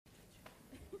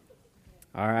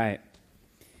All right.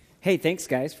 Hey, thanks,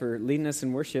 guys, for leading us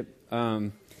in worship. I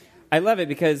love it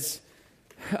because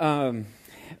the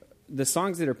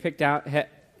songs that are picked out,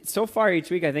 so far each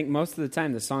week, I think most of the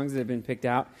time, the songs that have been picked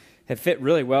out have fit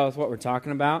really well with what we're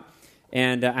talking about.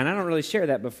 And I don't really share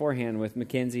that beforehand with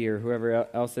Mackenzie or whoever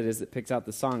else it is that picks out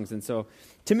the songs. And so,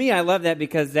 to me, I love that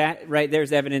because that right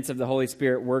there's evidence of the Holy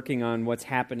Spirit working on what's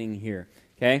happening here.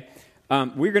 Okay?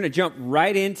 We're going to jump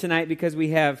right in tonight because we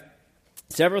have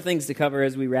several things to cover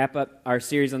as we wrap up our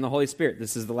series on the Holy Spirit.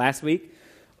 This is the last week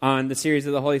on the series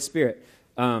of the Holy Spirit.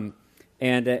 And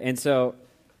so,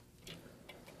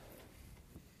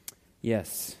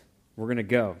 yes, we're going to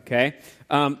go, okay?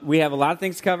 We have a lot of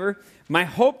things to cover. My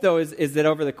hope, though, is that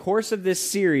over the course of this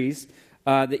series,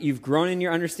 that you've grown in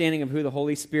your understanding of who the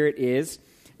Holy Spirit is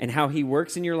and how he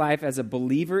works in your life as a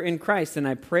believer in Christ. And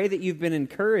I pray that you've been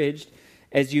encouraged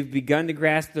as you've begun to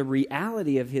grasp the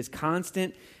reality of his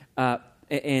constant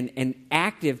and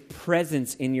active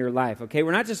presence in your life, okay?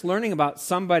 We're not just learning about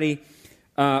somebody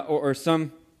or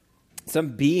some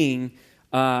being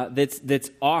that's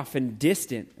off and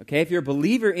distant, okay? If you're a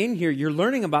believer in here, you're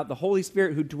learning about the Holy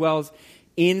Spirit who dwells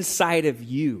inside of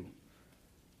you.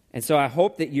 And so I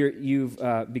hope that you've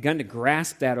begun to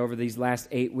grasp that over these last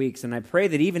 8 weeks. And I pray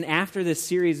that even after this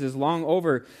series is long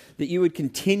over, that you would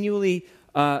continually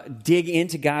dig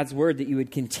into God's Word, that you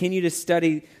would continue to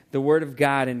study the Word of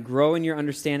God and grow in your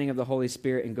understanding of the Holy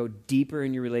Spirit and go deeper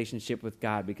in your relationship with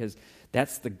God, because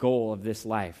that's the goal of this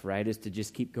life, right, is to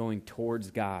just keep going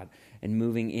towards God and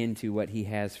moving into what he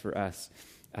has for us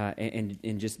and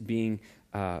just being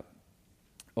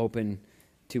open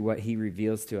to what he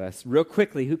reveals to us. Real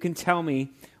quickly, who can tell me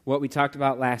what we talked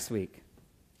about last week?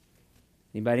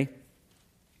 Anybody?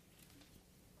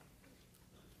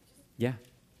 Yeah.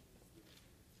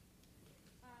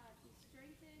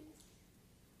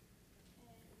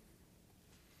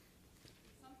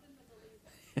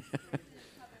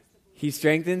 He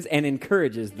strengthens and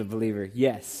encourages the believer.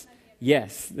 Yes.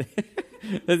 Yes.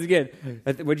 That's good.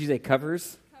 What did you say?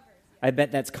 Covers? I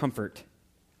bet that's comfort.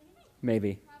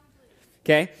 Maybe.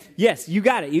 Okay? Yes, you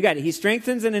got it. You got it. He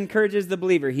strengthens and encourages the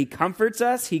believer. He comforts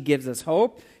us. He gives us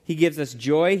hope. He gives us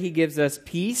joy. He gives us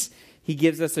peace. He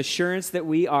gives us assurance that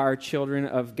we are children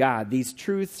of God. These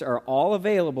truths are all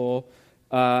available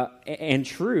and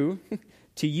true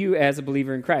to you as a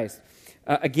believer in Christ.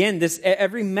 Again,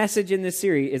 every message in this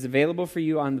series is available for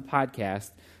you on the podcast,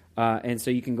 and so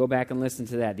you can go back and listen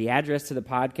to that. The address to the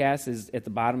podcast is at the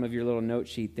bottom of your little note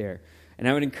sheet there, and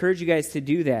I would encourage you guys to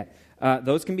do that.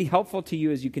 Those can be helpful to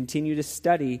you as you continue to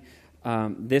study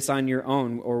this on your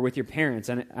own or with your parents,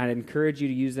 and I'd encourage you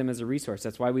to use them as a resource.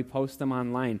 That's why we post them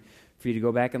online, for you to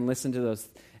go back and listen to those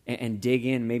and dig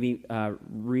in, maybe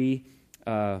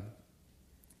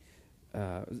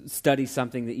study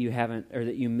something that you haven't or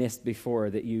that you missed before,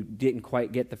 that you didn't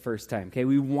quite get the first time. Okay,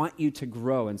 we want you to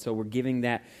grow, and so we're giving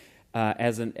that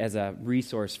as a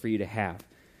resource for you to have.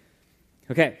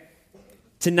 Okay,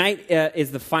 tonight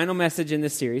is the final message in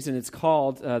this series, and it's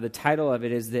called, the title of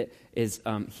it is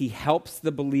He Helps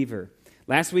the Believer.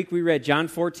 Last week we read John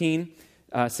 14,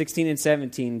 16 and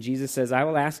 17. Jesus says, "I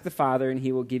will ask the Father, and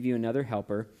he will give you another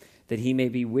helper, that he may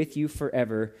be with you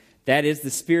forever. That is the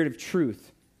Spirit of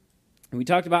truth." And we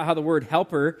talked about how the word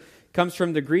helper comes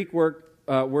from the Greek word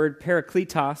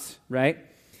parakletos, right?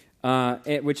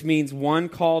 Which means one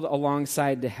called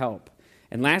alongside to help.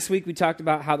 And last week we talked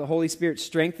about how the Holy Spirit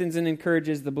strengthens and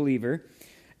encourages the believer.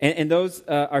 And those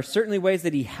are certainly ways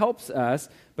that he helps us.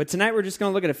 But tonight we're just going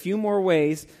to look at a few more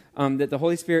ways that the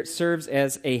Holy Spirit serves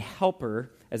as a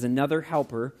helper, as another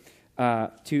helper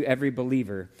to every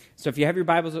believer. So if you have your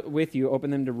Bibles with you,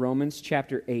 open them to Romans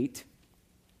chapter 8.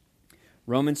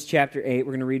 Romans chapter 8,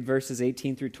 we're going to read verses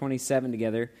 18 through 27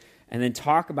 together, and then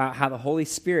talk about how the Holy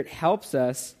Spirit helps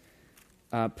us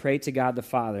pray to God the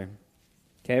Father.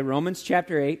 Okay, Romans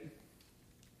chapter 8,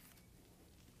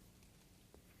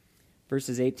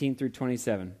 verses 18 through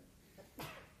 27.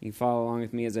 You can follow along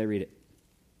with me as I read it.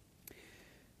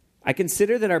 "I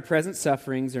consider that our present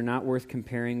sufferings are not worth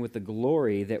comparing with the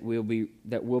glory that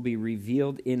will be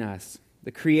revealed in us.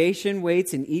 The creation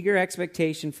waits in eager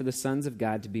expectation for the sons of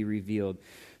God to be revealed.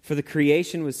 For the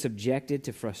creation was subjected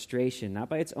to frustration, not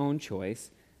by its own choice,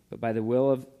 but by the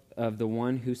will of the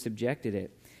one who subjected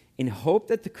it, in hope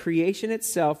that the creation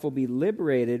itself will be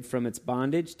liberated from its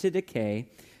bondage to decay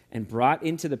and brought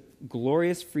into the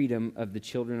glorious freedom of the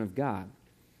children of God.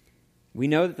 We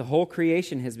know that the whole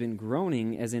creation has been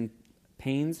groaning as in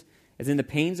the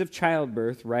pains of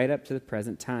childbirth right up to the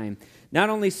present time. Not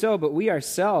only so, but we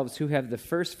ourselves who have the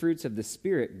first fruits of the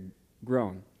Spirit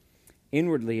groan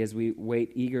inwardly as we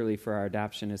wait eagerly for our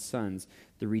adoption as sons,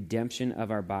 the redemption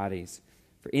of our bodies.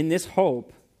 For in this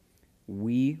hope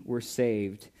we were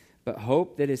saved. But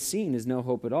hope that is seen is no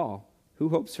hope at all. Who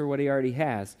hopes for what he already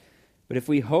has? But if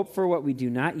we hope for what we do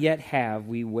not yet have,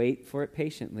 we wait for it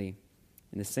patiently.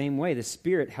 In the same way, the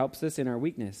Spirit helps us in our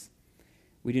weakness.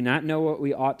 We do not know what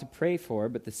we ought to pray for,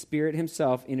 but the Spirit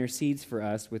himself intercedes for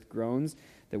us with groans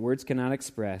that words cannot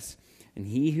express. And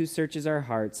he who searches our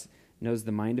hearts knows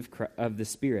the mind of the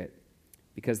Spirit,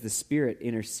 because the Spirit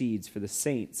intercedes for the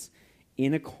saints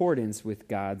in accordance with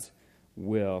God's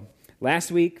will.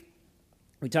 Last week,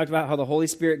 we talked about how the Holy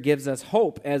Spirit gives us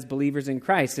hope as believers in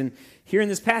Christ. And here in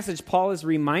this passage, Paul is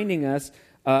reminding us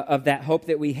of that hope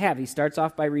that we have. He starts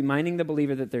off by reminding the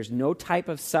believer that there's no type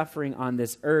of suffering on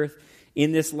this earth,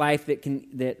 in this life,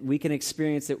 that we can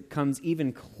experience that comes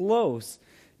even close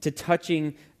to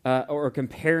touching or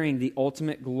comparing the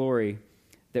ultimate glory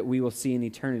that we will see in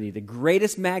eternity. The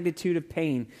greatest magnitude of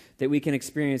pain that we can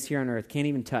experience here on earth can't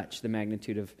even touch the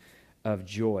magnitude of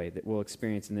joy that we'll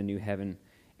experience in the new heaven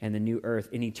and the new earth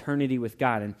in eternity with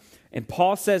God. And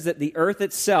Paul says that the earth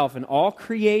itself and all of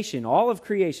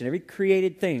creation, every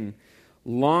created thing,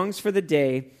 longs for the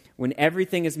day when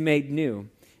everything is made new.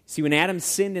 See, when Adam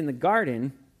sinned in the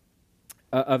Garden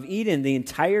of Eden, the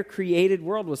entire created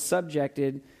world was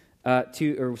subjected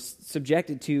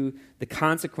to the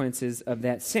consequences of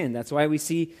that sin. That's why we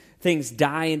see things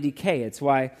die and decay. It's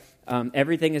why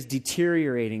everything is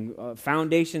deteriorating.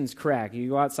 Foundations crack. You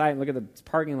go outside and look at the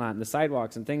parking lot and the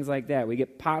sidewalks and things like that. We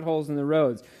get potholes in the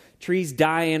roads. Trees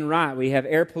die and rot. We have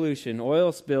air pollution,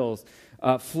 oil spills,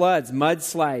 floods,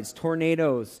 mudslides,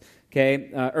 tornadoes,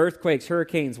 earthquakes,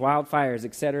 hurricanes, wildfires,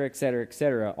 et cetera, et cetera, et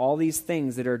cetera. All these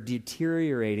things that are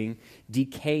deteriorating,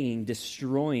 decaying,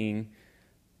 destroying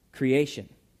creation.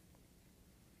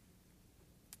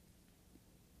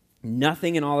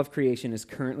 Nothing in all of creation is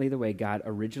currently the way God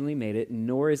originally made it,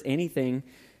 nor is anything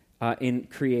in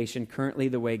creation currently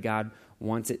the way God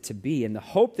wants it to be. And the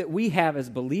hope that we have as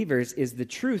believers is the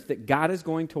truth that God is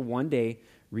going to one day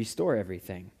restore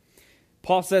everything.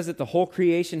 Paul says that the whole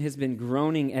creation has been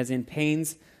groaning as in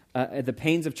pains, the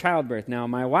pains of childbirth. Now,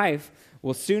 my wife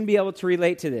will soon be able to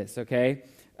relate to this, okay?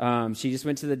 She just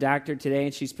went to the doctor today,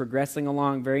 and she's progressing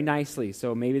along very nicely.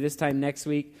 So maybe this time next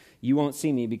week, you won't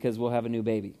see me because we'll have a new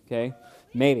baby, okay?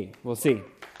 Maybe. We'll see.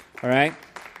 All right?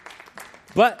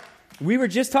 But we were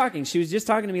just talking. She was just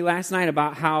talking to me last night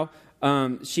about how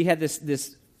she had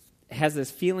this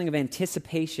feeling of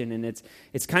anticipation, and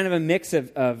it's kind of a mix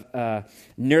of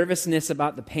nervousness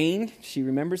about the pain. She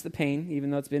remembers the pain, even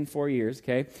though it's been 4 years,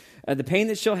 okay? The pain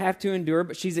that she'll have to endure,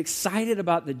 but she's excited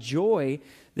about the joy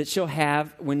that she'll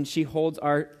have when she holds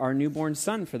our newborn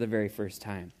son for the very first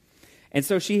time. And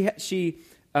so she's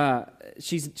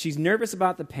nervous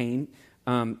about the pain,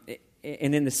 and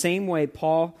in the same way,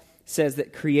 Paul says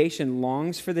that creation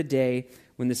longs for the day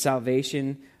when the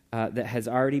salvation that has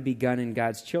already begun in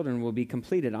God's children will be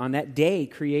completed. On that day,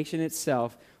 creation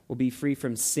itself will be free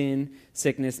from sin,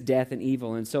 sickness, death, and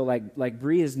evil. And so like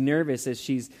Bree is nervous as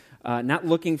she's not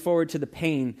looking forward to the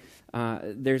pain,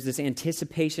 there's this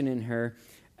anticipation in her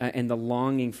and the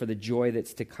longing for the joy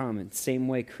that's to come. And same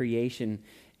way, creation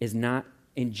is not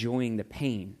enjoying the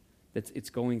pain that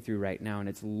it's going through right now, and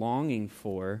it's longing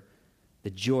for the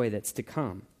joy that's to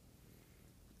come.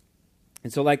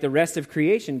 And so like the rest of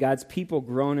creation, God's people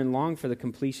groan and long for the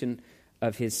completion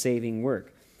of his saving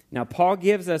work. Now, Paul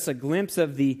gives us a glimpse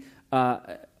of the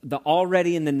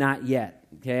already and the not yet.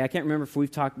 Okay, I can't remember if we've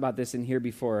talked about this in here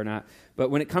before or not, but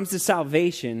when it comes to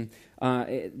salvation,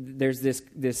 there's this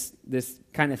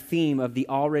kind of theme of the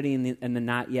already and the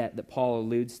not yet that Paul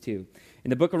alludes to. In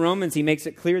the book of Romans, he makes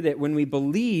it clear that when we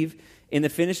believe in the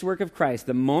finished work of Christ,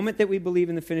 the moment that we believe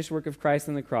in the finished work of Christ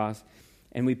on the cross,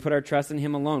 and we put our trust in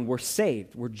him alone, we're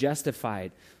saved, we're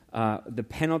justified. The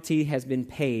penalty has been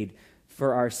paid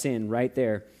for our sin right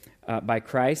there by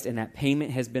Christ, and that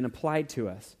payment has been applied to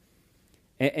us.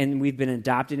 And we've been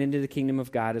adopted into the kingdom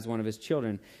of God as one of his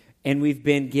children. And we've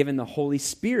been given the Holy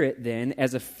Spirit then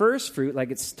as a first fruit,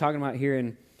 like it's talking about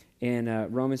here in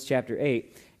Romans chapter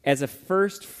 8, as a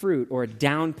first fruit or a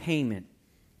down payment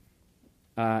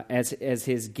as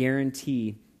his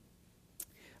guarantee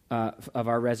of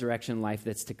our resurrection life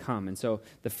that's to come. And so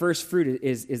the first fruit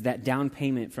is that down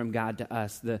payment from God to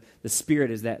us. The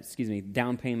Spirit is that,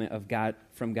 down payment of God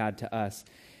from God to us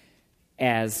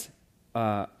as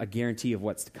a guarantee of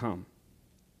what's to come.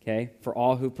 Okay? For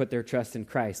all who put their trust in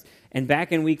Christ. And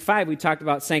back in week 5, we talked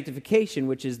about sanctification,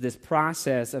 which is this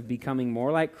process of becoming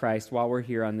more like Christ while we're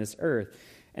here on this earth.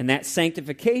 And that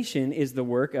sanctification is the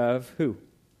work of who?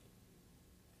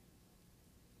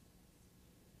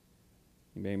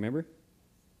 Anybody remember?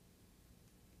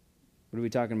 What are we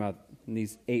talking about in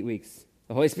these 8 weeks?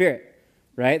 The Holy Spirit.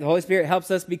 right? The Holy Spirit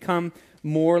helps us become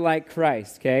more like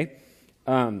Christ, okay?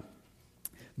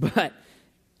 But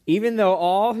even though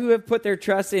all who have put their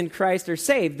trust in Christ are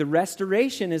saved, the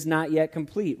restoration is not yet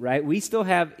complete, right? We still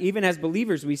have, even as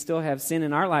believers, we still have sin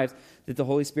in our lives that the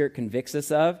Holy Spirit convicts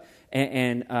us of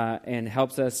and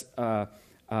helps us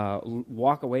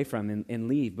walk away from and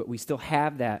leave. But we still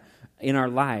have that in our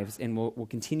lives, and we'll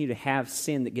continue to have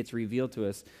sin that gets revealed to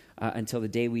us until the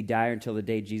day we die or until the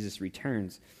day Jesus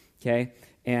returns, okay?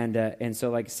 And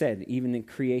so, like I said, even in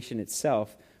creation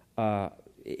itself,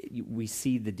 we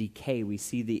see the decay, we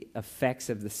see the effects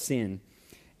of the sin.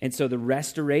 And so the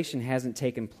restoration hasn't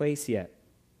taken place yet.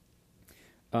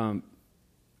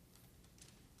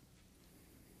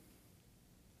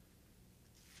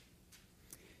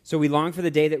 So we long for the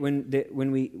day that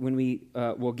when we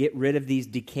will get rid of these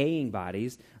decaying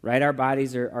bodies, right? Our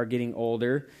bodies are getting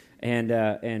older,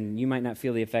 and you might not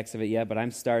feel the effects of it yet, but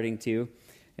I'm starting to,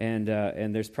 and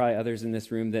there's probably others in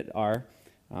this room that are.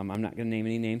 I'm not going to name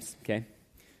any names, okay?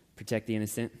 Protect the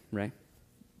innocent, right?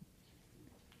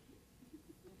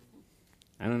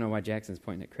 I don't know why Jackson's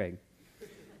pointing at Craig.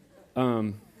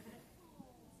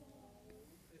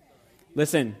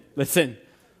 Listen.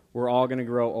 We're all going to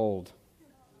grow old,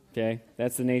 okay?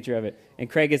 That's the nature of it. And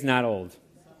Craig is not old.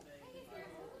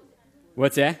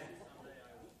 What's that?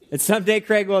 And someday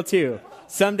Craig will too.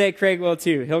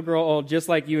 He'll grow old just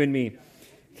like you and me,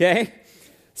 okay?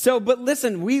 So, but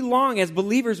listen, as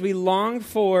believers, we long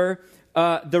for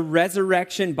the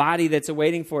resurrection body that's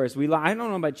awaiting for us. I don't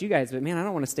know about you guys, but man, I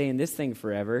don't want to stay in this thing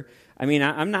forever. I mean,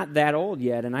 I'm not that old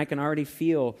yet, and I can already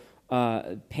feel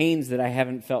pains that I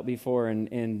haven't felt before,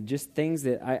 and just things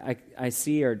that I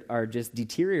see are just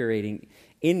deteriorating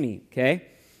in me, okay?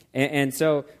 And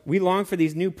so we long for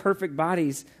these new perfect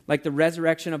bodies, like the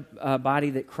resurrection body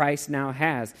that Christ now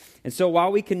has. And so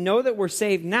while we can know that we're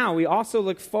saved now, we also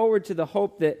look forward to the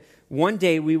hope that one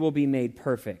day we will be made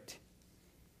perfect.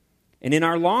 And in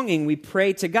our longing, we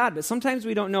pray to God, but sometimes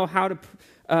we don't know how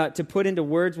to put into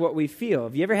words what we feel.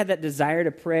 Have you ever had that desire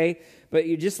to pray, but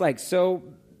you're just like so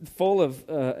full of,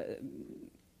 I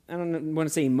don't want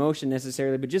to say emotion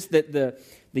necessarily, but just that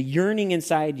the yearning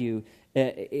inside you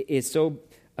is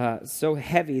so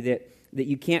heavy that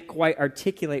you can't quite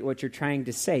articulate what you're trying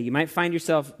to say. You might find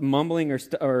yourself mumbling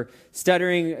or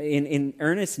stuttering in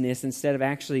earnestness instead of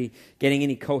actually getting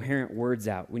any coherent words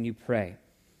out when you pray.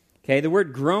 Okay, the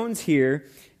word groans here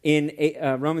in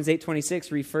Romans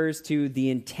 8:26 refers to the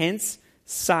intense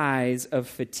sighs of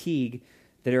fatigue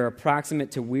that are approximate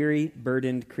to weary,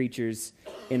 burdened creatures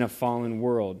in a fallen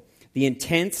world. The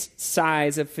intense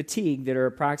sighs of fatigue that are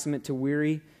approximate to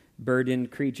weary, burdened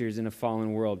creatures in a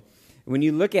fallen world. When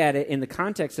you look at it in the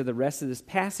context of the rest of this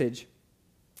passage,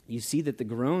 you see that the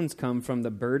groans come from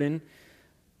the burden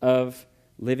of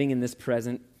living in this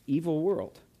present evil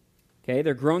world. Okay,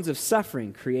 they're groans of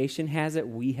suffering. Creation has it,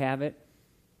 we have it,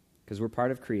 because we're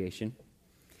part of creation.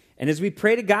 And as we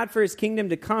pray to God for his kingdom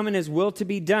to come and his will to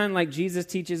be done, like Jesus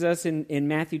teaches us in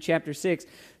Matthew chapter 6,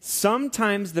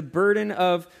 sometimes the burden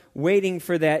of waiting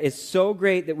for that is so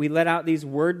great that we let out these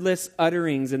wordless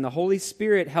utterings, and the Holy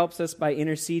Spirit helps us by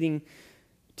interceding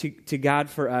to God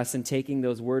for us and taking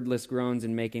those wordless groans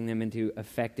and making them into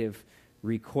effective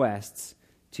requests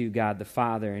to God the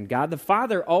Father. And God the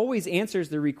Father always answers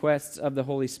the requests of the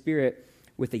Holy Spirit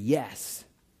with a yes,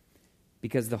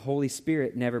 because the Holy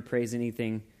Spirit never prays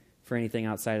anything for anything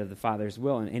outside of the Father's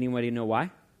will. And anybody know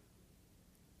why?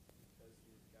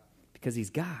 Because he's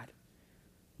God.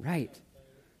 Right.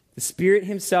 The Spirit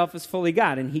himself is fully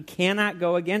God, and he cannot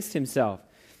go against himself.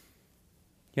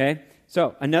 Okay?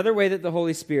 So, another way that the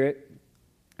Holy Spirit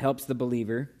helps the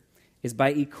believer is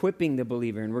by equipping the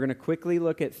believer. And we're going to quickly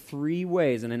look at 3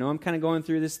 ways. And I know I'm kind of going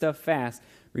through this stuff fast.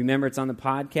 Remember, it's on the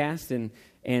podcast,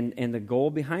 and the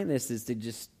goal behind this is to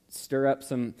just stir up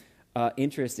some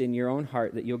interest in your own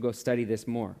heart that you'll go study this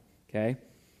more, okay?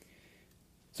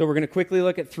 So we're going to quickly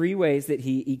look at 3 ways that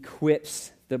he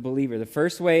equips the believer. The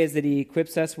first way is that he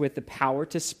equips us with the power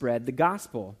to spread the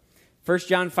gospel. 1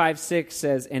 John 5:6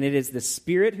 says, "And it is the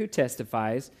Spirit who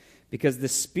testifies, because the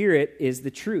Spirit is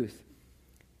the truth."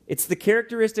 It's the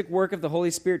characteristic work of the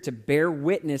Holy Spirit to bear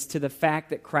witness to the fact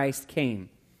that Christ came.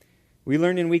 We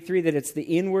learned in week 3 that it's the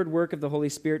inward work of the Holy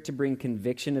Spirit to bring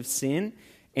conviction of sin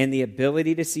and the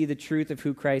ability to see the truth of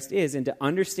who Christ is and to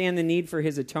understand the need for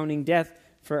his atoning death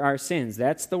for our sins.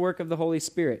 That's the work of the Holy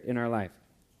Spirit in our life.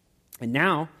 And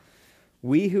now,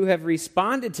 we who have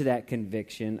responded to that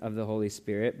conviction of the Holy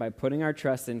Spirit by putting our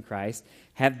trust in Christ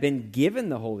have been given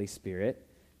the Holy Spirit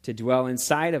to dwell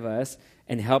inside of us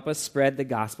and help us spread the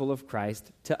gospel of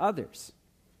Christ to others.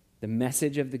 The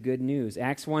message of the good news.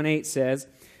 Acts 1:8 says,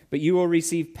 "But you will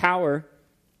receive power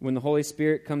when the Holy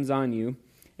Spirit comes on you,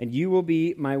 and you will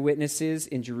be my witnesses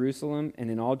in Jerusalem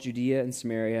and in all Judea and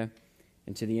Samaria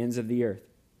and to the ends of the earth.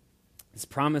 This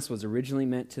promise was originally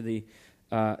meant for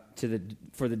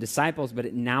the disciples, but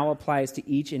it now applies to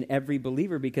each and every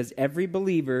believer because every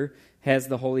believer has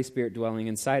the Holy Spirit dwelling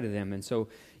inside of them. And so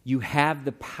you have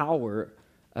the power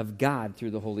of God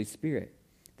through the Holy Spirit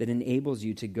that enables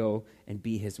you to go and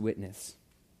be his witness.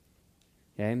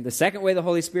 Okay? The second way the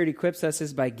Holy Spirit equips us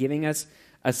is by giving us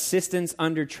assistance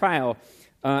under trial.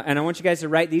 And I want you guys to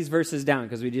write these verses down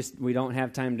because we don't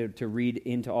have time to read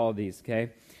into all of these,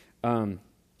 okay?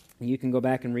 You can go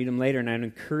back and read them later, and I'd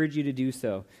encourage you to do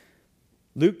so.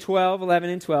 Luke 12, 11,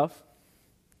 and 12.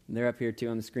 They're up here too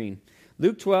on the screen.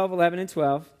 Luke 12, 11, and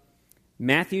 12.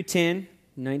 Matthew 10,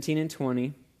 19 and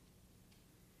 20.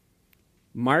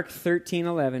 Mark 13,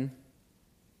 11.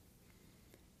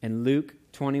 And Luke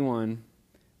 21,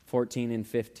 14 and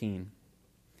 15.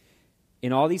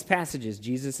 In all these passages,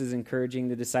 Jesus is encouraging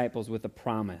the disciples with a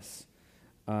promise.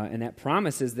 And that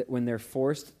promise is that when they're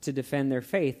forced to defend their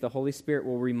faith, the Holy Spirit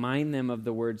will remind them of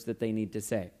the words that they need to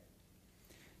say.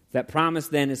 That promise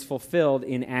then is fulfilled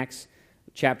in Acts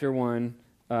chapter 1,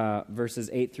 verses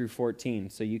 8 through 14.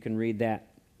 So you can read that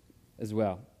as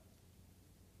well.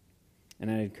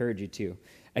 And I'd encourage you to.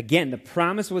 Again, the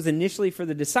promise was initially for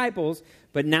the disciples,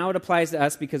 but now it applies to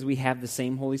us because we have the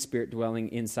same Holy Spirit dwelling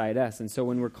inside us. And so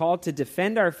when we're called to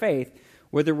defend our faith,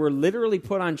 whether we're literally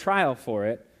put on trial for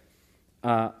it,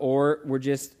 or we're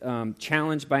just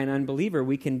challenged by an unbeliever,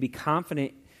 we can be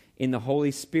confident in the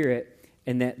Holy Spirit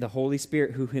and that the Holy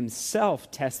Spirit who himself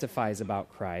testifies about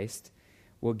Christ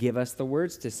will give us the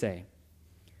words to say.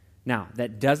 Now,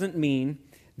 that doesn't mean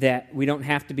that we don't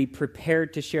have to be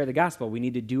prepared to share the gospel. We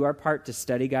need to do our part to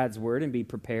study God's word and be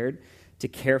prepared to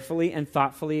carefully and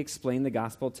thoughtfully explain the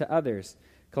gospel to others.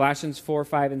 Colossians 4,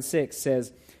 5, and 6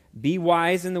 says, "Be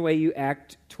wise in the way you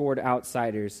act toward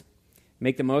outsiders.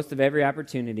 Make the most of every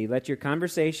opportunity. Let your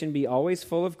conversation be always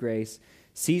full of grace,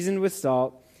 seasoned with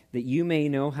salt, that you may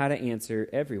know how to answer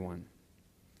everyone."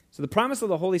 So the promise of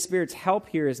the Holy Spirit's help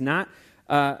here is not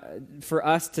for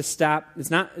us to stop.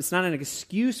 It's not an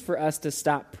excuse for us to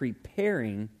stop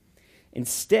preparing.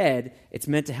 Instead, it's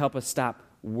meant to help us stop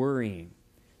worrying.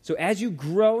 So as you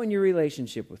grow in your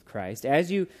relationship with Christ,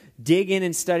 as you dig in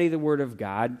and study the Word of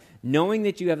God, knowing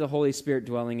that you have the Holy Spirit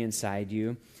dwelling inside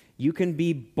you, you can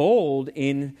be bold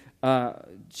in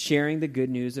sharing the good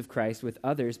news of Christ with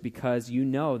others because you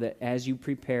know that as you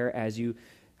prepare, as you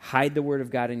hide the Word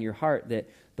of God in your heart, that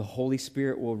the Holy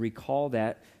Spirit will recall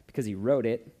that because he wrote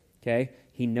it, okay?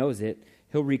 He knows it.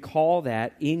 He'll recall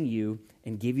that in you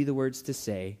and give you the words to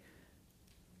say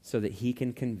so that he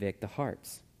can convict the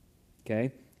hearts,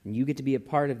 okay? And you get to be a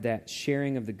part of that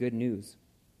sharing of the good news.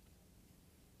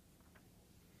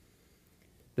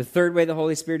 The third way the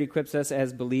Holy Spirit equips us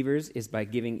as believers is by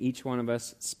giving each one of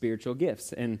us spiritual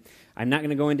gifts. And I'm not going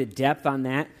to go into depth on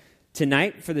that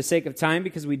tonight for the sake of time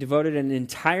because we devoted an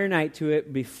entire night to it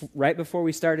right before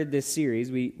we started this series.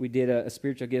 We did a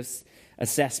spiritual gifts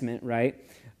assessment, right?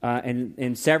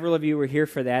 And several of you were here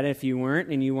for that. If you weren't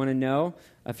and you want to know,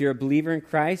 if you're a believer in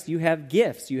Christ, you have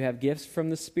gifts. You have gifts from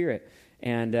the Spirit.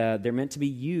 And they're meant to be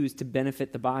used to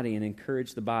benefit the body and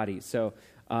encourage the body. So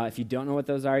if you don't know what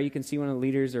those are, you can see one of the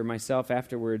leaders or myself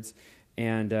afterwards,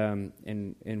 and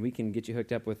we can get you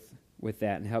hooked up with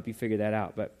that and help you figure that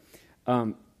out. But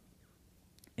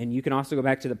and you can also go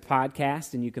back to the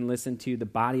podcast and you can listen to the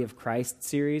Body of Christ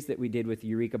series that we did with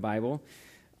Eureka Bible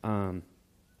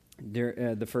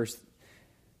the first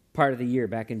part of the year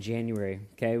back in January.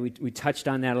 Okay, we touched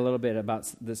on that a little bit about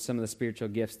some of the spiritual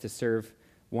gifts to serve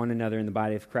one another in the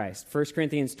body of Christ. 1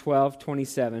 Corinthians 12,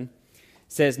 27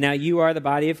 says, "Now you are the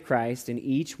body of Christ, and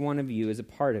each one of you is a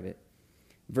part of it."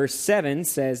 Verse 7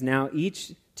 says, "Now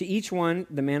to each one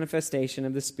the manifestation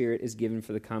of the Spirit is given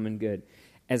for the common good."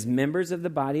 As members of the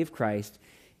body of Christ,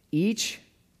 each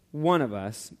one of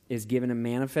us is given a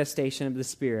manifestation of the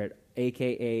Spirit,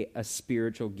 a.k.a. a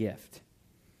spiritual gift,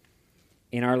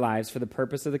 in our lives for the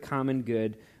purpose of the common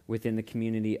good within the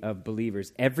community of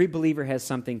believers. Every believer has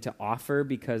something to offer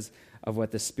because of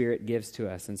what the Spirit gives to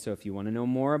us. And so if you want to know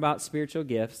more about spiritual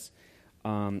gifts,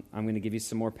 I'm going to give you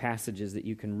some more passages that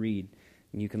you can read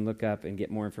and you can look up and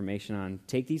get more information on.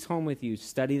 Take these home with you.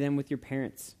 Study them with your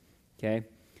parents, okay?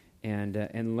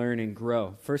 And learn and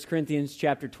grow. 1 Corinthians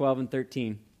chapter 12 and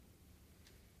 13.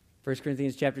 1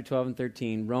 Corinthians chapter 12 and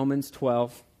 13. Romans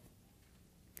 12.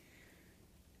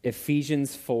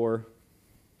 Ephesians 4.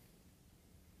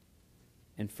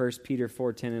 And 1 Peter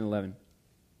 4, 10 and 11.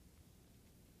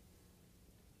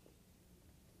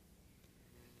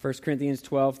 1 Corinthians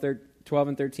 12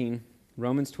 and 13.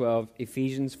 Romans 12.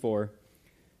 Ephesians 4.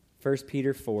 1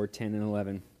 Peter 4, 10 and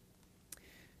 11.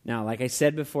 Now, like I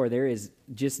said before, there is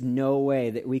just no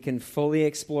way that we can fully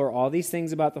explore all these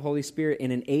things about the Holy Spirit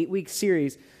in an 8-week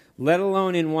series, let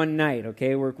alone in one night,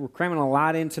 okay? We're cramming a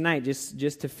lot in tonight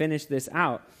just to finish this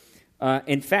out.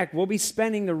 In fact, we'll be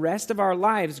spending the rest of our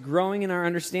lives growing in our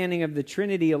understanding of the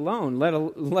Trinity alone, let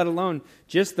alone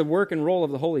just the work and role of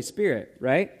the Holy Spirit,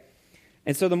 right?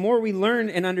 And so the more we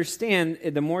learn and understand,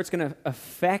 the more it's going to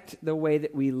affect the way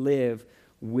that we live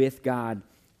with God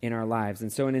in our lives.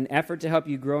 And so in an effort to help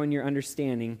you grow in your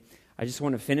understanding, I just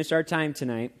want to finish our time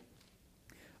tonight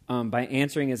by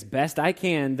answering as best I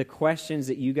can the questions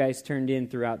that you guys turned in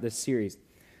throughout this series.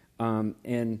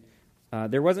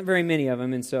 There wasn't very many of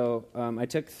them, and so I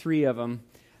took 3 of them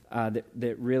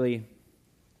that really,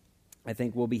 I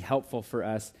think, will be helpful for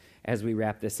us as we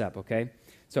wrap this up, okay?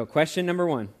 So question number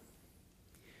 1,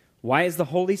 why is the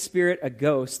Holy Spirit a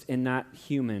ghost and not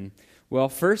human? Well,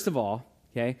 first of all,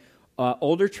 okay,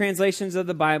 older translations of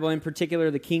the Bible, in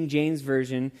particular the King James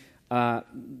Version,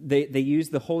 they use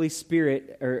the Holy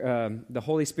Spirit, or the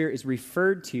Holy Spirit is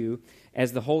referred to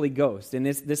as the Holy Ghost. And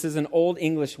this is an Old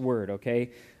English word,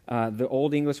 okay? The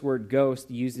Old English word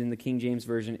ghost used in the King James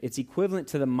Version, it's equivalent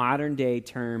to the modern day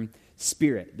term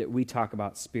spirit that we talk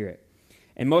about, spirit.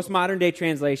 And most modern day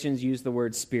translations use the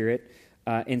word spirit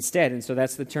instead, and so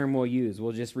that's the term we'll use.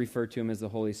 We'll just refer to him as the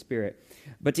Holy Spirit.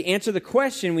 But to answer the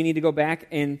question, we need to go back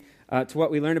and to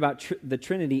what we learned about the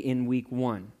Trinity in week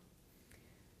 1.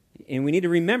 And we need to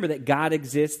remember that God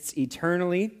exists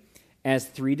eternally as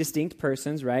 3 distinct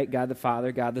persons, right? God the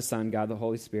Father, God the Son, God the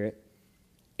Holy Spirit.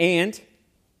 And,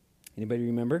 anybody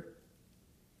remember?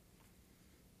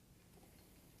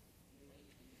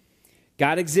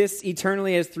 God exists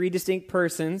eternally as 3 distinct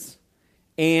persons,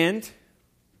 and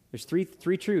there's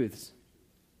three truths.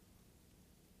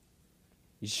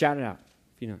 You shout it out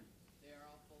if you know. They are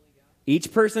all fully God.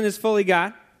 Each person is fully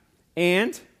God,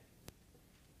 and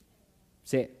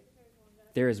say it.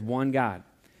 There is one God.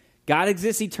 God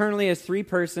exists eternally as 3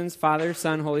 persons, Father,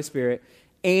 Son, Holy Spirit,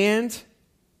 and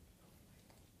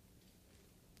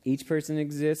each person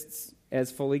exists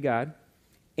as fully God,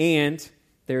 and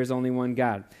there is only one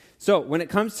God. So when it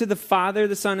comes to the Father,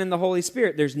 the Son, and the Holy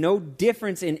Spirit, there's no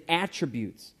difference in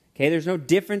attributes. Okay, there's no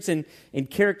difference in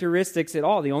characteristics at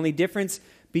all. The only difference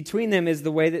between them is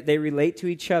the way that they relate to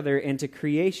each other and to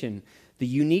creation. The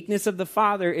uniqueness of the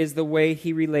Father is the way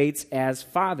he relates as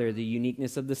Father. The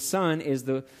uniqueness of the Son is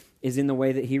in the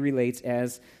way that he relates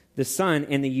as the Son.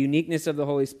 And the uniqueness of the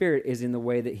Holy Spirit is in the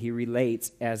way that he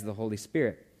relates as the Holy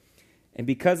Spirit. And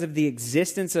because of the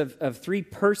existence of 3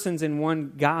 persons in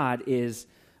one God is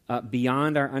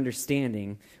beyond our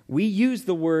understanding, we use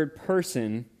the word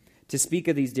person to speak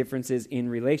of these differences in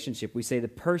relationship. We say the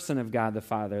person of God the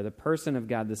Father, the person of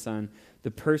God the Son,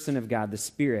 the person of God the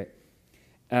Spirit.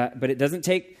 But it doesn't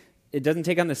take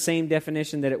on the same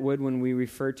definition that it would when we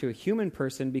refer to a human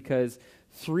person, because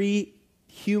 3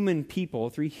 human people,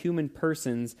 3 human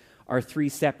persons are 3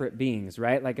 separate beings,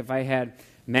 right? Like if I had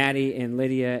Maddie and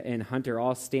Lydia and Hunter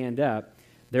all stand up,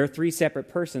 they're 3 separate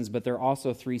persons, but they're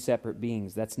also 3 separate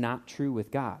beings. That's not true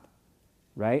with God,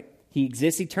 right? He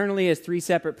exists eternally as 3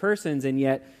 separate persons, and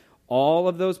yet all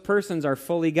of those persons are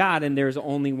fully God, and there's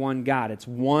only one God. It's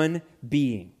one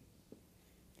being.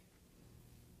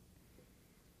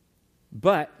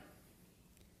 But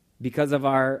because of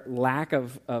our lack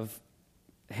of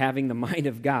having the mind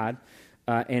of God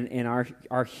and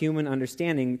our human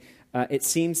understanding, it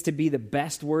seems to be the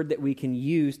best word that we can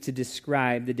use to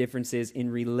describe the differences in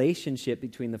relationship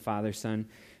between the Father, Son,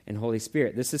 and Holy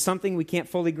Spirit. This is something we can't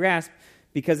fully grasp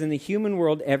because in the human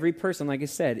world, every person, like I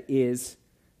said, is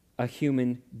a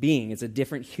human being. It's a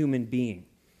different human being.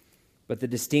 But the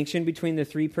distinction between the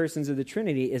 3 persons of the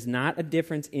Trinity is not a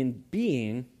difference in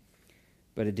being,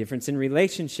 but a difference in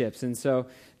relationships. And so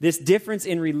this difference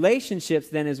in relationships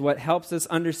then is what helps us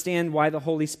understand why the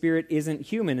Holy Spirit isn't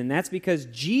human. And that's because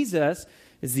Jesus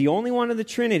is the only one of the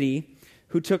Trinity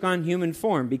who took on human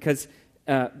form, because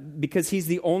he's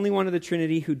the only one of the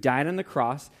Trinity who died on the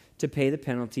cross to pay the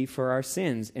penalty for our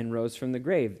sins and rose from the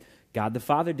grave. God the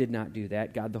Father did not do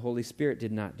that. God the Holy Spirit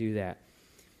did not do that.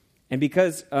 And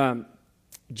because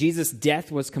Jesus'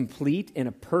 death was complete and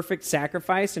a perfect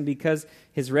sacrifice, and because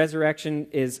his resurrection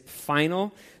is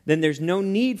final, then there's no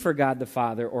need for God the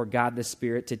Father or God the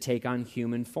Spirit to take on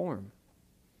human form.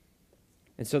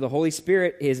 And so the Holy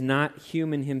Spirit is not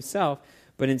human himself,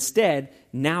 but instead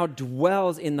now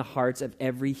dwells in the hearts of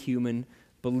every human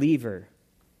believer.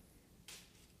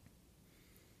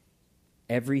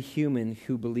 Every human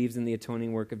who believes in the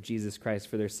atoning work of Jesus Christ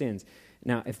for their sins.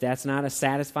 Now, if that's not a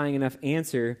satisfying enough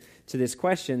answer to this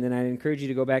question, then I'd encourage you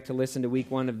to go back to listen to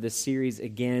week 1 of this series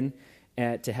again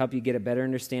to help you get a better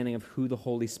understanding of who the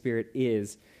Holy Spirit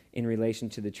is in relation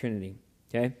to the Trinity.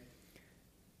 Okay?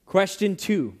 Question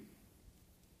 2.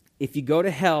 If you go to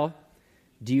hell,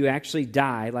 do you actually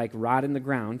die, like rot in the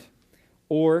ground,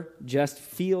 or just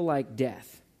feel like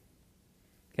death?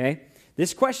 Okay?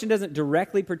 This question doesn't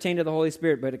directly pertain to the Holy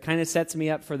Spirit, but it kind of sets me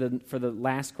up for the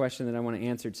last question that I want to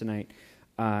answer tonight.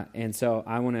 And so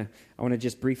I want to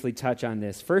just briefly touch on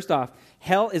this. First off,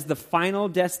 hell is the final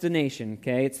destination,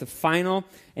 okay? It's the final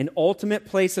and ultimate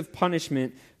place of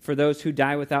punishment for those who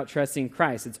die without trusting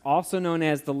Christ. It's also known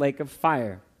as the lake of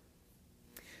fire.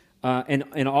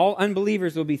 And all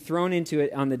unbelievers will be thrown into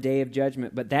it on the day of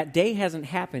judgment, but that day hasn't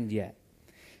happened yet.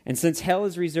 And since hell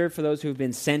is reserved for those who have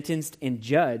been sentenced and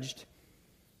judged,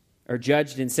 or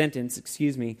judged and sentenced,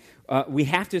 we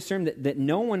have to assume that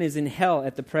no one is in hell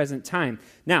at the present time.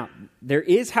 Now, there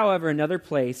is, however, another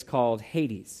place called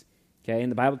Hades, okay? And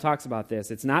the Bible talks about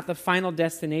this. It's not the final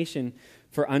destination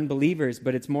for unbelievers,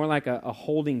 but it's more like a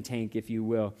holding tank, if you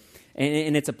will.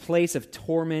 And it's a place of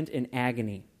torment and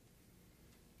agony.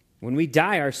 When we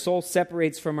die, our soul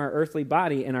separates from our earthly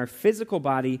body, and our physical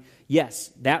body,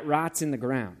 yes, that rots in the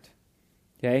ground.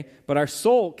 Okay? But our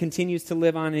soul continues to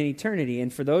live on in eternity.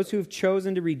 And for those who have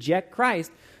chosen to reject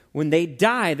Christ, when they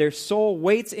die, their soul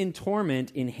waits in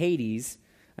torment in Hades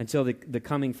until the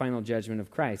coming final judgment of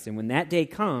Christ. And when that day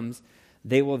comes,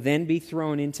 they will then be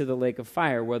thrown into the lake of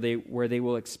fire where they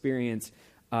will experience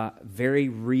very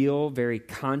real, very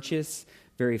conscious,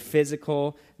 very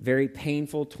physical, very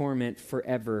painful torment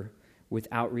forever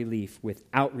without relief,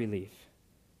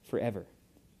 forever.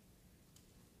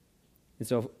 And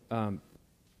so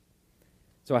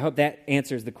I hope that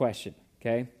answers the question,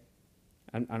 okay?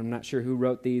 I'm not sure who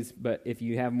wrote these, but if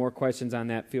you have more questions on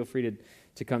that, feel free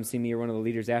to come see me or one of the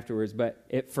leaders afterwards.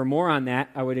 But for more on that,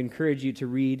 I would encourage you to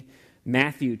read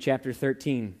Matthew chapter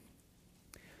 13,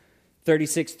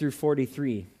 36 through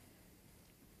 43.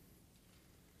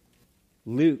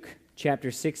 Luke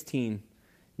chapter 16,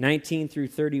 19 through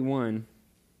 31.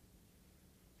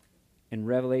 And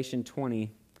Revelation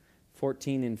 20,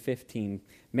 14 and 15.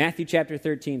 Matthew chapter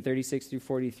 13, 36 through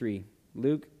 43.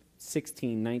 Luke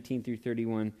 16, 19 through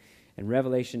 31. And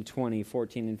Revelation 20,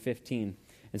 14 and 15.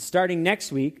 And starting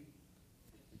next week,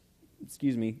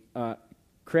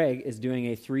 Craig is doing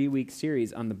a 3-week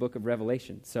series on the book of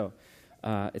Revelation. So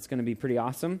it's going to be pretty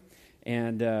awesome.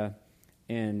 And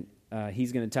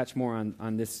he's going to touch more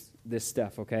on this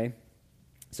stuff, okay?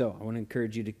 So I want to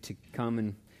encourage you to come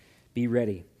and be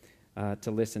ready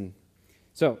to listen.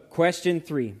 So, question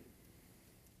 3.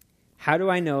 How do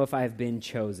I know if I've been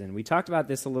chosen? We talked about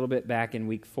this a little bit back in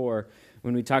week 4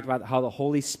 when we talked about how the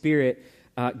Holy Spirit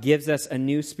gives us a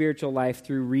new spiritual life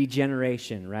through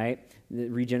regeneration, right?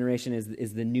 Regeneration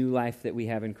is the new life that we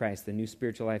have in Christ, the new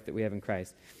spiritual life that we have in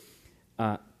Christ.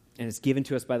 And it's given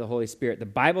to us by the Holy Spirit. The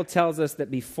Bible tells us that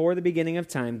before the beginning of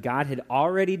time, God had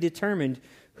already determined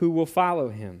who will follow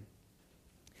him.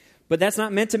 But that's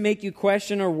not meant to make you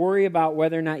question or worry about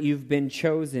whether or not you've been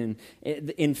chosen.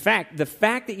 In fact, the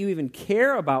fact that you even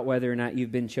care about whether or not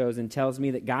you've been chosen tells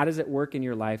me that God is at work in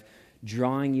your life,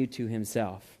 drawing you to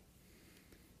himself.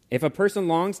 If a person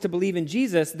longs to believe in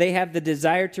Jesus, they have the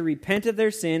desire to repent of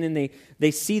their sin, and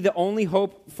they see the only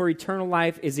hope for eternal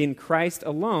life is in Christ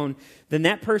alone, then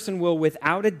that person will,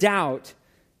 without a doubt,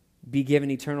 be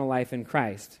given eternal life in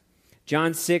Christ.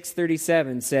 John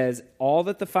 6:37 says, "All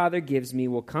that the Father gives me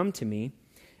will come to me,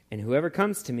 and whoever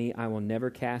comes to me I will never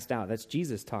cast out." That's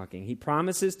Jesus talking. He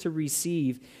promises to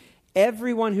receive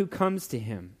everyone who comes to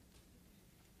him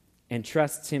and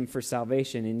trusts him for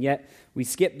salvation. And yet we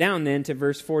skip down then to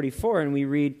verse 44 and we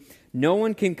read, "No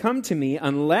one can come to me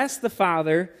unless the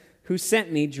Father who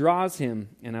sent me draws him,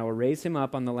 and I will raise him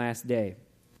up on the last day."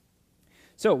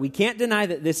 So we can't deny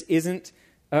that this isn't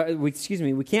we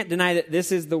can't deny that this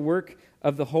is the work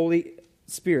of the Holy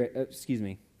Spirit.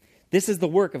 This is the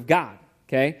work of God,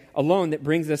 okay, alone that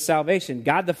brings us salvation.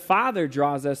 God the Father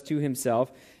draws us to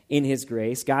himself in his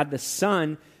grace. God the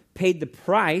Son paid the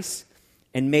price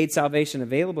and made salvation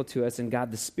available to us. And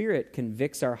God the Spirit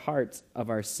convicts our hearts of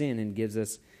our sin and gives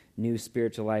us new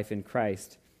spiritual life in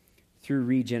Christ through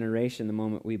regeneration the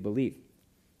moment we believe.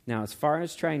 Now, as far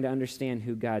as trying to understand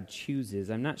who God chooses,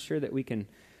 I'm not sure that we can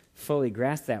fully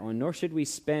grasp that one, nor should we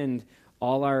spend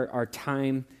all our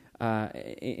time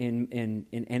and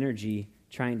energy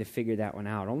trying to figure that one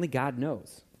out. Only God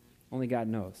knows. Only God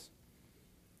knows.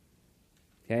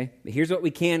 Okay? But here's what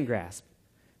we can grasp.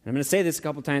 And I'm going to say this a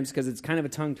couple times because it's kind of a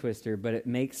tongue twister, but it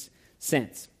makes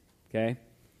sense. Okay?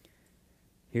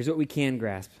 Here's what we can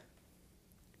grasp.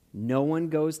 No one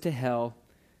goes to hell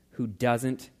who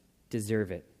doesn't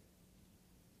deserve it.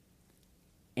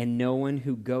 And no one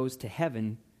who goes to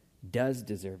heaven does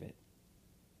deserve it.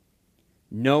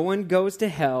 No one goes to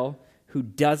hell who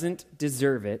doesn't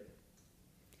deserve it.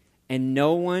 And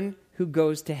no one who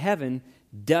goes to heaven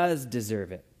does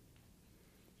deserve it.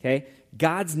 Okay?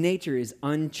 God's nature is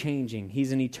unchanging.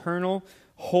 He's an eternal,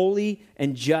 holy,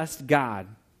 and just God.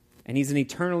 And he's an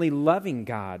eternally loving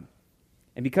God.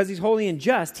 And because he's holy and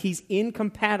just, he's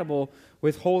incompatible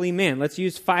with holy man. Let's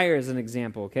use fire as an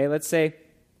example, okay? Let's say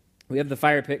we have the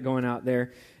fire pit going out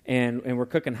there, and we're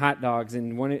cooking hot dogs,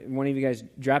 and one of you guys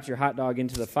drops your hot dog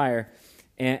into the fire,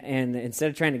 and instead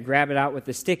of trying to grab it out with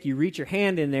the stick, you reach your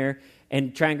hand in there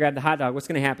and try and grab the hot dog. What's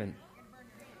going to happen?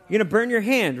 You're going to burn your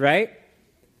hand, right?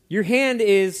 Your hand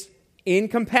is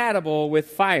incompatible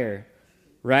with fire,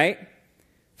 right?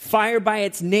 Fire by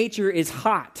its nature is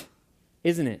hot,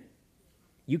 isn't it?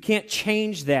 You can't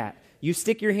change that. You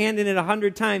stick your hand in it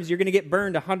 100 times, you're going to get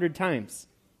burned 100 times,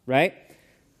 right?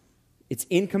 It's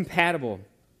incompatible.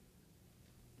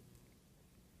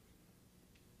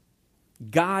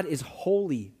 God is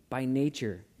holy by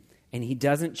nature, and he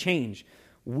doesn't change.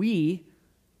 We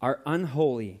are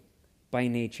unholy by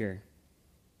nature,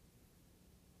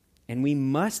 and we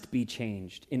must be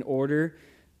changed in order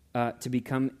to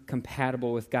become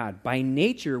compatible with God. By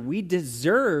nature, we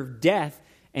deserve death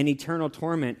and eternal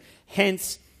torment.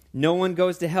 Hence, no one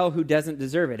goes to hell who doesn't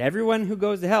deserve it. Everyone who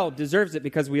goes to hell deserves it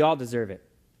because we all deserve it.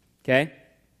 Okay?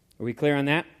 Are we clear on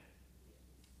that?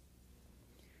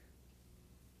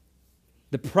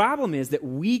 The problem is that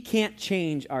we can't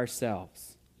change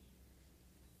ourselves.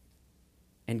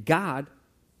 And God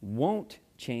won't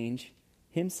change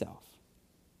himself.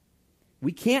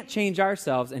 We can't change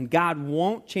ourselves, and God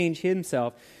won't change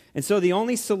himself. And so the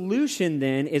only solution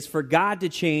then is for God to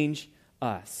change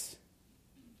us.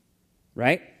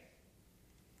 Right?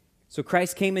 So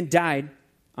Christ came and died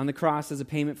on the cross as a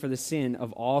payment for the sin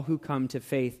of all who come to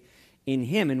faith in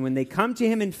him. And when they come to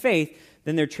him in faith,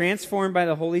 then they're transformed by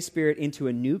the Holy Spirit into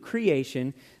a new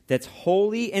creation that's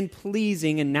holy and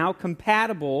pleasing and now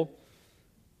compatible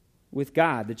with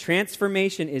God. The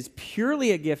transformation is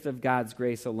purely a gift of God's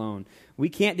grace alone. We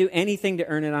can't do anything to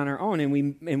earn it on our own, and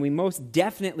we most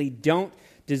definitely don't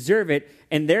deserve it,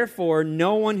 and therefore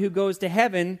no one who goes to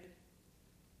heaven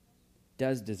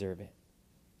does deserve it.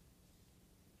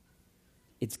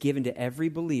 It's given to every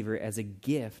believer as a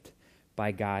gift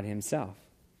by God himself.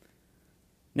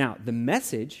 Now, the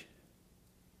message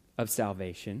of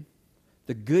salvation,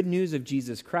 the good news of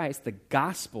Jesus Christ, the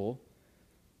gospel,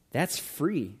 that's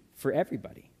free for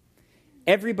everybody.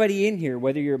 Everybody in here,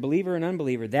 whether you're a believer or an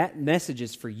unbeliever, that message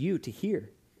is for you to hear.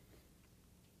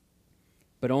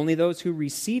 But only those who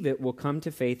receive it will come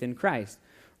to faith in Christ.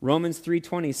 Romans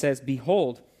 3:20 says,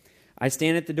 "Behold, I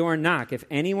stand at the door and knock. If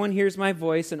anyone hears my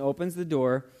voice and opens the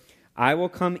door, I will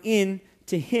come in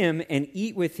to him and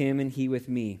eat with him and he with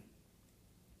me."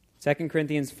 2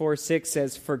 Corinthians 4:6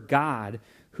 says, "For God,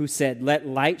 who said, 'Let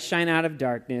light shine out of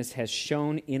darkness,' has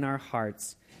shone in our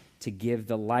hearts to give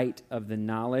the light of the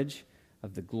knowledge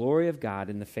of the glory of God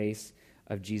in the face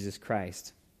of Jesus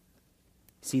Christ."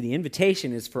 See, the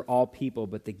invitation is for all people,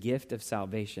 but the gift of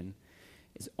salvation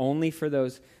is only for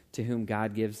those to whom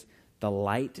God gives the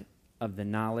light of the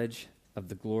knowledge of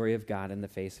the glory of God in the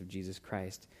face of Jesus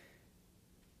Christ.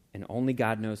 And only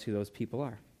God knows who those people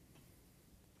are.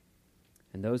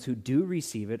 And those who do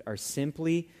receive it are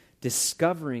simply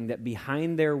discovering that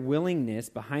behind their willingness,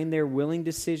 behind their willing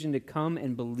decision to come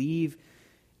and believe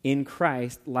in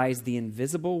Christ, lies the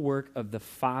invisible work of the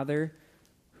Father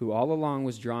who all along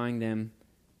was drawing them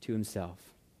to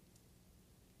himself.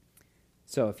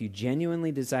 So if you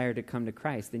genuinely desire to come to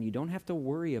Christ, then you don't have to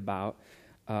worry about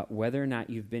whether or not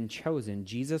you've been chosen.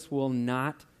 Jesus will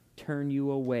not turn you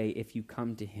away if you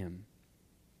come to him.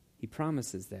 He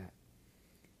promises that.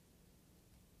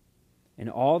 And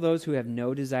all those who have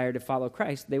no desire to follow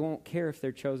Christ, they won't care if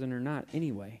they're chosen or not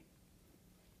anyway,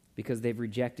 because they've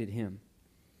rejected him.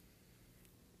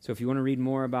 So if you want to read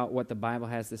more about what the Bible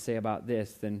has to say about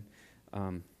this, then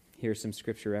here's some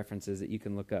scripture references that you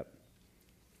can look up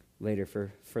later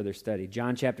for further study.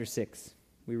 John chapter 6.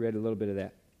 We read a little bit of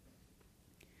that.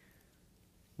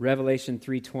 Revelation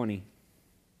 3:20.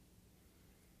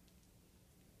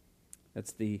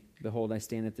 That's the, "Behold, I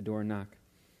stand at the door and knock."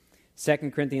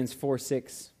 2 Corinthians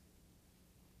 4:6.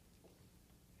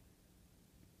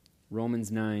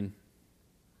 Romans 9.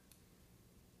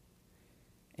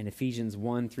 And Ephesians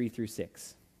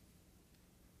 1:3-6.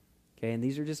 Okay, and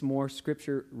these are just more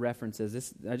scripture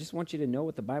references. I just want you to know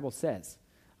what the Bible says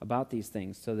about these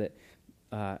things, so that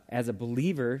as a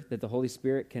believer, that the Holy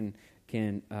Spirit can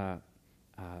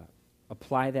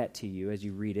apply that to you as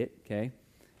you read it, okay?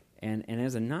 And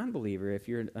as a non-believer, if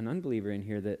you're an unbeliever in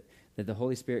here, that the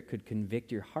Holy Spirit could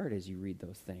convict your heart as you read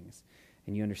those things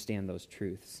and you understand those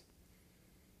truths.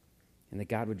 And that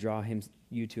God would draw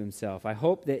you to himself. I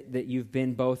hope that you've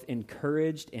been both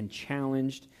encouraged and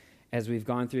challenged as we've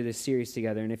gone through this series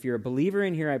together. And if you're a believer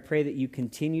in here, I pray that you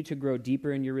continue to grow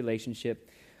deeper in your relationship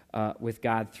with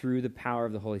God through the power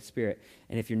of the Holy Spirit.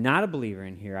 And if you're not a believer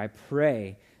in here, I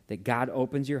pray that God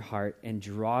opens your heart and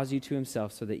draws you to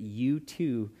himself so that you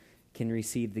too can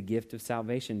receive the gift of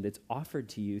salvation that's offered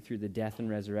to you through the death and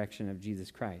resurrection of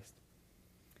Jesus Christ.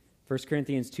 1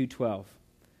 Corinthians 2:12.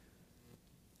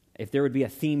 If there would be a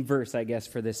theme verse, I guess,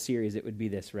 for this series, it would be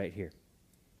this right here.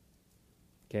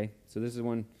 Okay? So this is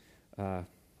one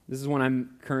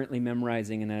I'm currently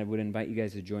memorizing, and I would invite you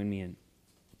guys to join me in.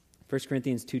 1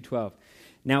 Corinthians 2:12.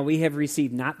 Now we have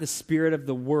received not the spirit of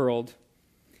the world,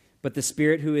 but the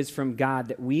Spirit who is from God,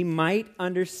 that we might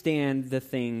understand the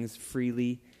things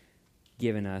freely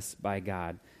given us by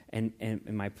God. And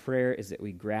my prayer is that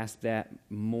we grasp that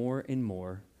more and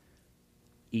more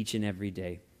each and every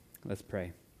day. Let's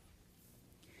pray.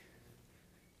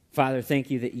 Father, thank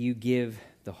you that you give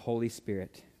the Holy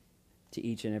Spirit to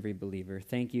each and every believer.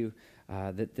 Thank you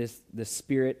that the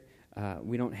Spirit,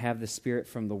 we don't have the Spirit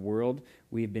from the world.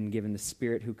 We've been given the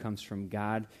Spirit who comes from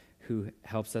God, who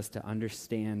helps us to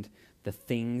understand the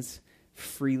things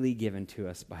freely given to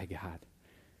us by God.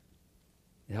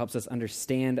 It helps us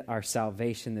understand our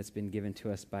salvation that's been given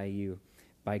to us by you.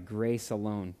 By grace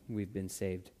alone, we've been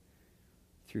saved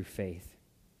through faith.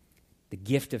 The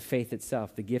gift of faith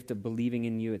itself, the gift of believing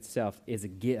in you itself, is a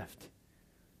gift.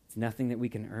 It's nothing that we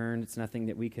can earn. It's nothing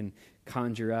that we can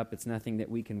conjure up. It's nothing that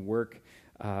we can work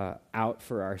out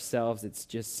for ourselves. It's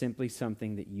just simply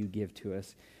something that you give to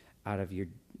us out of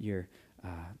your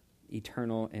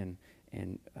eternal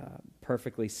and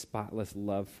perfectly spotless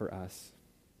love for us.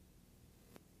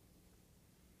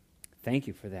 Thank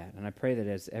you for that. And I pray that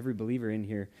as every believer in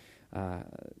here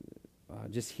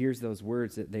just hears those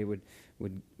words, that they would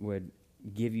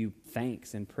give you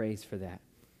thanks and praise for that.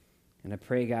 And I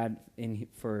pray, God,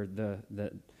 for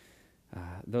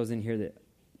those in here that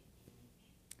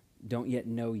don't yet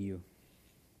know you,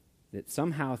 that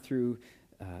somehow through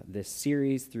this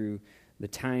series, through the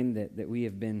time that we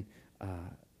have been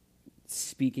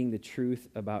speaking the truth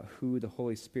about who the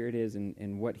Holy Spirit is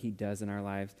and what he does in our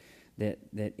lives, that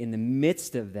in the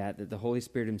midst of that the Holy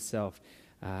Spirit himself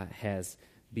has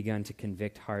begun to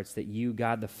convict hearts, that you,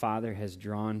 God the Father, has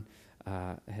begun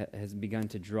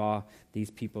to draw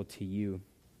these people to you,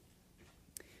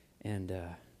 and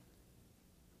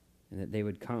that they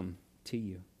would come to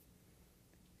you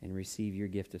and receive your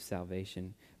gift of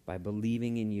salvation by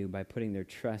believing in you, by putting their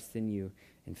trust in you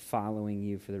and following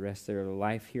you for the rest of their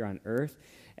life here on earth,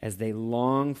 as they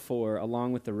long for,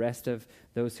 along with the rest of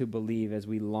those who believe, as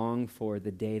we long for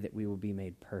the day that we will be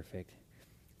made perfect.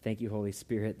 Thank you, Holy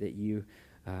Spirit, that you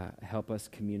help us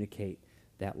communicate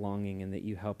that longing, and that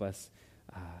you help us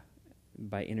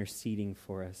by interceding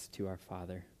for us to our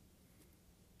Father.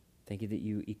 Thank you that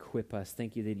you equip us.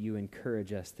 Thank you that you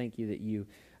encourage us. Thank you that you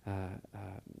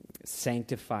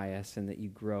sanctify us, and that you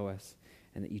grow us,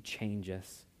 and that you change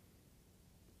us.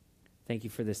 Thank you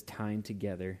for this time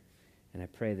together, and I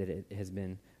pray that it has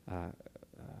been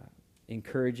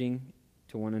encouraging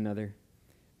to one another,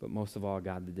 but most of all,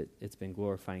 God, that it's been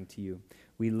glorifying to you.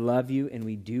 We love you, and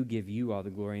we do give you all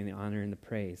the glory and the honor and the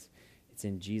praise. It's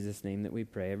in Jesus' name that we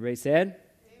pray. Everybody said?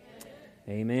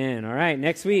 Amen. Amen. All right,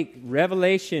 next week,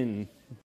 Revelation.